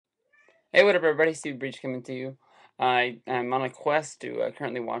Hey, what up, everybody? Steve Breach coming to you. I'm on a quest to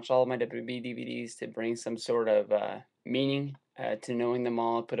currently watch all of my WWE DVDs to bring some sort of meaning to knowing them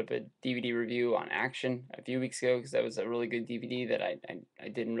all. I put up a DVD review on Action a few weeks ago because that was a really good DVD that I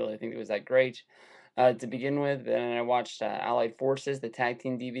didn't really think it was that great to begin with. And I watched Allied Forces, the tag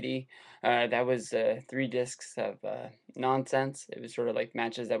team DVD. That was 3 discs of nonsense. It was sort of like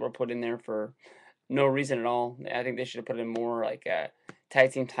matches that were put in there for no reason at all. I think they should have put in more like tag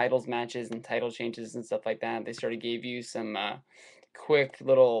team titles matches and title changes and stuff like that. They sort of gave you some quick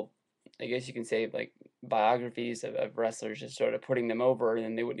little, I guess you can say, like biographies of wrestlers, just sort of putting them over, and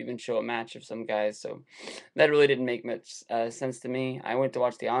then they wouldn't even show a match of some guys. So that really didn't make much sense to me. I went to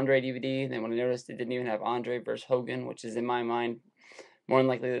watch the Andre DVD, and then when I noticed it didn't even have Andre versus Hogan, which is in my mind more than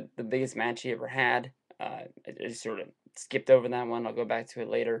likely the biggest match he ever had. I just sort of skipped over that one. I'll go back to it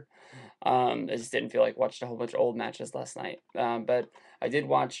later. I just didn't feel like watching a whole bunch of old matches last night. But I did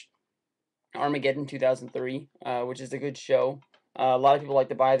watch Armageddon 2003, which is a good show. A lot of people like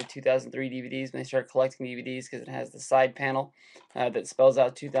to buy the 2003 DVDs when they start collecting DVDs because it has the side panel that spells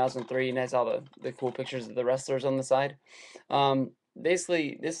out 2003 and has all the cool pictures of the wrestlers on the side.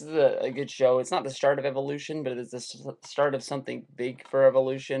 Basically, this is a good show. It's not the start of Evolution, but it is the start of something big for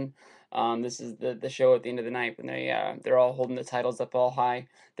Evolution. This is the show at the end of the night when they're all holding the titles up all high.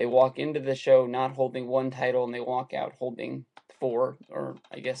 They walk into the show not holding one title, and they walk out holding four, or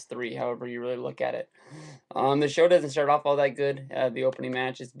I guess three, however you really look at it. The show doesn't start off all that good. The opening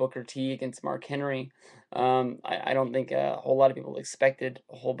match is Booker T against Mark Henry. I don't think a whole lot of people expected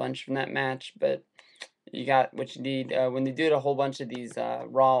a whole bunch from that match, but you got what you need. When they did a whole bunch of these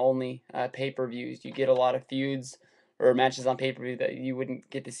Raw only pay-per-views, you get a lot of feuds or matches on pay-per-view that you wouldn't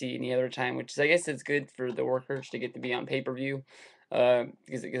get to see any other time, which is, I guess, it's good for the workers to get to be on pay-per-view.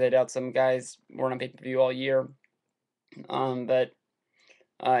 Because I doubt some guys weren't on pay-per-view all year. But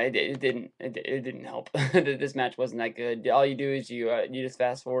it didn't help. This match wasn't that good. All you do is you just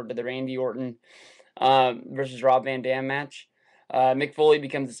fast forward to the Randy Orton versus Rob Van Dam match. Mick Foley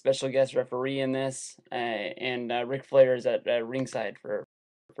becomes a special guest referee in this, and Ric Flair is at ringside for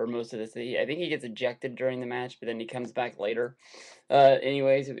most of this. I think he gets ejected during the match, but then he comes back later.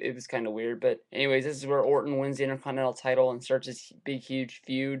 Anyways, it was kind of weird, but anyways, this is where Orton wins the Intercontinental title and starts this big, huge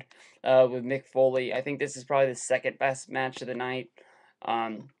feud with Mick Foley. I think this is probably the second best match of the night.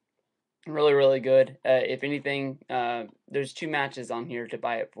 Um, Really, really good. If anything, there's 2 matches on here to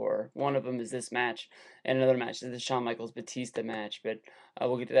buy it for. One of them is this match, and another match is the Shawn Michaels Batista match. But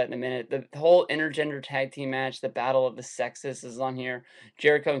we'll get to that in a minute. The whole intergender tag team match, the Battle of the Sexes, is on here.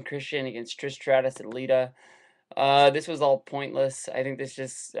 Jericho and Christian against Trish Stratus and Lita. This was all pointless. I think this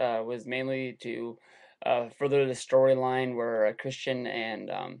just was mainly to further the storyline where Christian and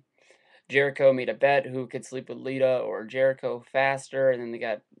Jericho made a bet who could sleep with Lita or Jericho faster, and then they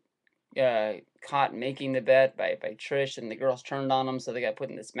got caught making the bet by Trish, and the girls turned on them, so they got put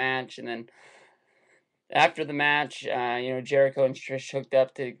in this match. And then after the match, Jericho and Trish hooked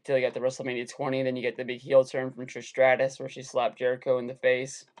up till they got to WrestleMania 20. Then you get the big heel turn from Trish Stratus, where she slapped Jericho in the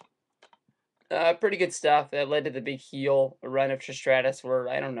face. Pretty good stuff. That led to the big heel run of Trish Stratus, where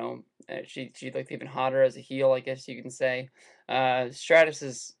I don't know, she looked even hotter as a heel, I guess you can say.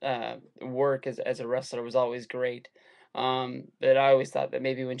 Stratus's work as a wrestler was always great, but I always thought that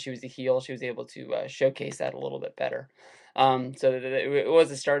maybe when she was a heel, she was able to showcase that a little bit better. It was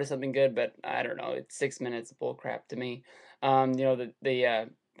the start of something good, but I don't know. It's 6 minutes of bull crap to me. The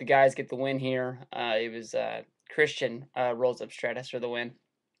guys get the win here. It was Christian rolls up Stratus for the win.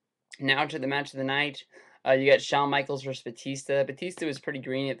 Now to the match of the night. You got Shawn Michaels versus Batista. Batista was pretty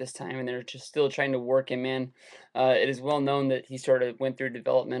green at this time, and they're just still trying to work him in. It is well known that he sort of went through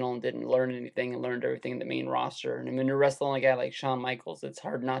developmental and didn't learn anything and learned everything in the main roster. And when you're wrestling a guy like Shawn Michaels, it's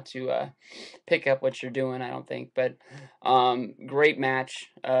hard not to pick up what you're doing, I don't think. But great match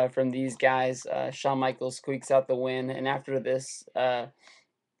from these guys. Shawn Michaels squeaks out the win, and after this,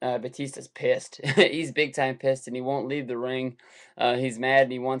 Batista's pissed. He's big time pissed, and he won't leave the ring. He's mad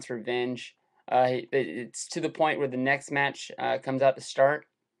and he wants revenge. It's to the point where the next match comes out to start.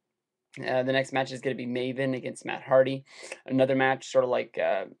 The next match is going to be Maven against Matt Hardy. Another match, sort of like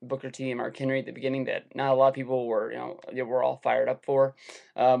Booker T and Mark Henry at the beginning, that not a lot of people were, they were all fired up for.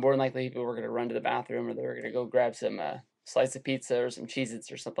 More than likely, people were going to run to the bathroom, or they were going to go grab some slice of pizza or some Cheez-Its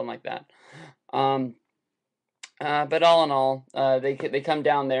or something like that. But all in all, they come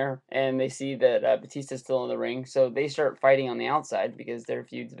down there and they see that Batista's still in the ring, so they start fighting on the outside because their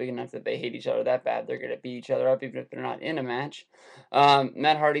feud's big enough that they hate each other that bad. They're gonna beat each other up even if they're not in a match.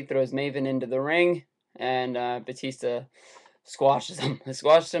 Matt Hardy throws Maven into the ring, and Batista squashes him.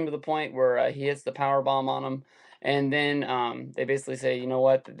 Squashes him to the point where he hits the power bomb on him, And then they basically say, you know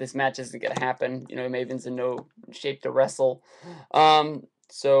what, this match isn't gonna happen. You know, Maven's in no shape to wrestle.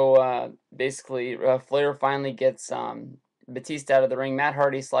 Basically, Flair finally gets Batista out of the ring. Matt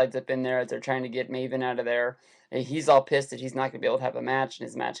Hardy slides up in there as they're trying to get Maven out of there. And he's all pissed that he's not gonna be able to have a match, and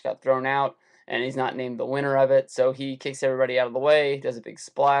his match got thrown out, and he's not named the winner of it. So he kicks everybody out of the way, does a big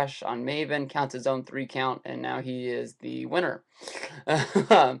splash on Maven, counts his own 3 count, and now he is the winner.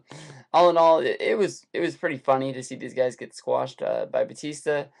 All in all, it was pretty funny to see these guys get squashed by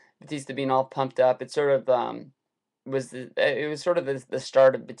Batista. Batista being all pumped up. It was sort of the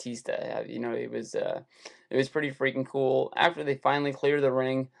start of Batista. You know, it was pretty freaking cool. After they finally clear the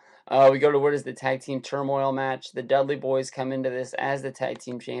ring, we go to what is the tag team turmoil match. The Dudley Boys come into this as the tag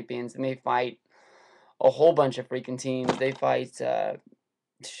team champions, and they fight a whole bunch of freaking teams. They fight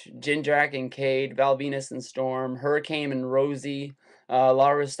Jindrak and Cade, Val Venus and Storm, Hurricane and Rosie, La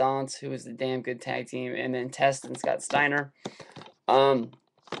Resistance, who is a damn good tag team, and then Test and Scott Steiner. Um,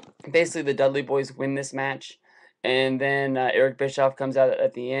 Basically, the Dudley Boys win this match, and then Eric Bischoff comes out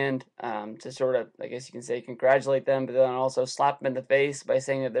at the end to sort of, I guess you can say, congratulate them, but then also slap them in the face by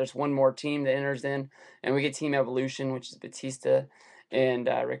saying that there's one more team that enters in, and we get Team Evolution, which is Batista and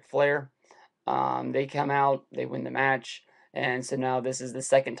Ric Flair. They come out, they win the match, and so now this is the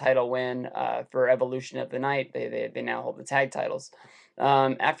second title win for Evolution of the night. They now hold the tag titles.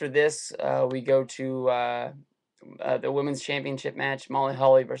 After this, we go to the women's championship match: Molly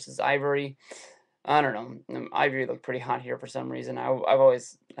Holly versus Ivory. I don't know. Ivory looked pretty hot here for some reason. I've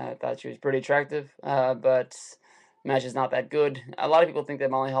always thought she was pretty attractive, but match is not that good. A lot of people think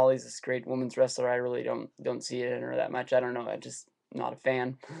that Molly Holly is this great women's wrestler. I really don't see it in her that much. I don't know. I just not a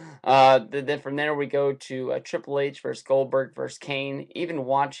fan. Then from there we go to Triple H versus Goldberg versus Kane. Even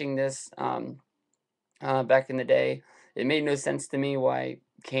watching this back in the day, it made no sense to me why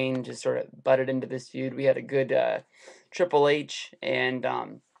Kane just sort of butted into this feud. We had a good Triple H and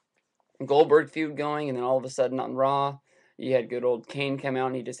Goldberg feud going, and then all of a sudden on Raw, you had good old Kane come out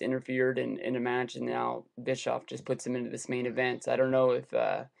and he just interfered in a match, and now Bischoff just puts him into this main event. So I don't know if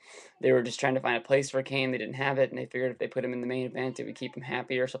they were just trying to find a place for Kane. They didn't have it, and they figured if they put him in the main event, it would keep him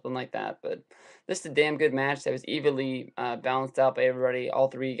happy or something like that. But this is a damn good match that was evenly balanced out by everybody. All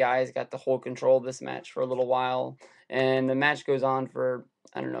three guys got the whole control of this match for a little while, and the match goes on for,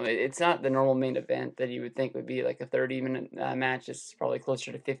 I don't know. It's not the normal main event that you would think would be like a 30-minute match. It's probably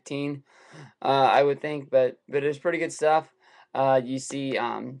closer to 15, I would think. But it's pretty good stuff. You see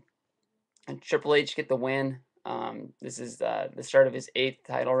Triple H get the win. This is the start of his 8th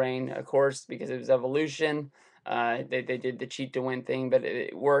title reign, of course, because it was Evolution. They did the cheat to win thing, but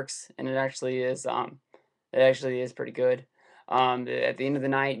it works, and it actually is pretty good. At the end of the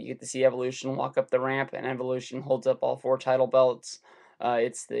night, you get to see Evolution walk up the ramp, and Evolution holds up all 4 title belts.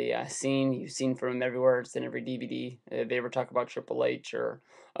 It's the scene you've seen from him everywhere. It's in every DVD. If they ever talk about Triple H or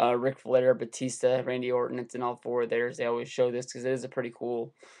Ric Flair, Batista, Randy Orton, it's in all 4 of theirs. They always show this because it is a pretty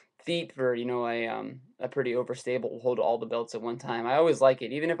cool feat for, you know, a pretty overstable hold all the belts at one time. I always like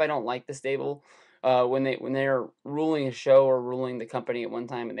it, even if I don't like the stable. When they're ruling a show or ruling the company at one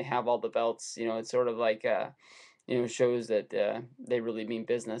time and they have all the belts, you know, it's sort of like you know, shows that they really mean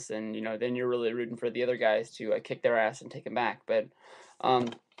business, and you know, then you're really rooting for the other guys to kick their ass and take them back. But um,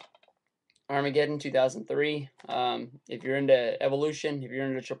 Armageddon 2003. If you're into Evolution, if you're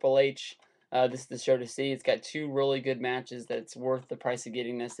into Triple H, this is the show to see. It's got 2 really good matches that's worth the price of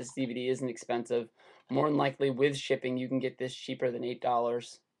getting this. This DVD isn't expensive. More than likely, with shipping, you can get this cheaper than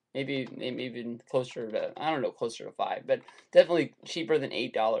 $8. Maybe even closer to, I don't know, closer to 5, but definitely cheaper than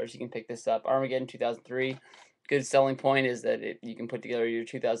 $8. You can pick this up. Armageddon 2003. Good selling point is that you can put together your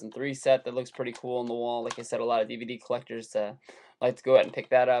 2003 set that looks pretty cool on the wall. Like I said, a lot of DVD collectors like to go out and pick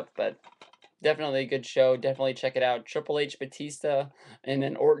that up, but definitely a good show. Definitely check it out. Triple H, Batista, and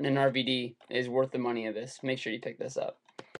then Orton and RVD is worth the money of this. Make sure you pick this up.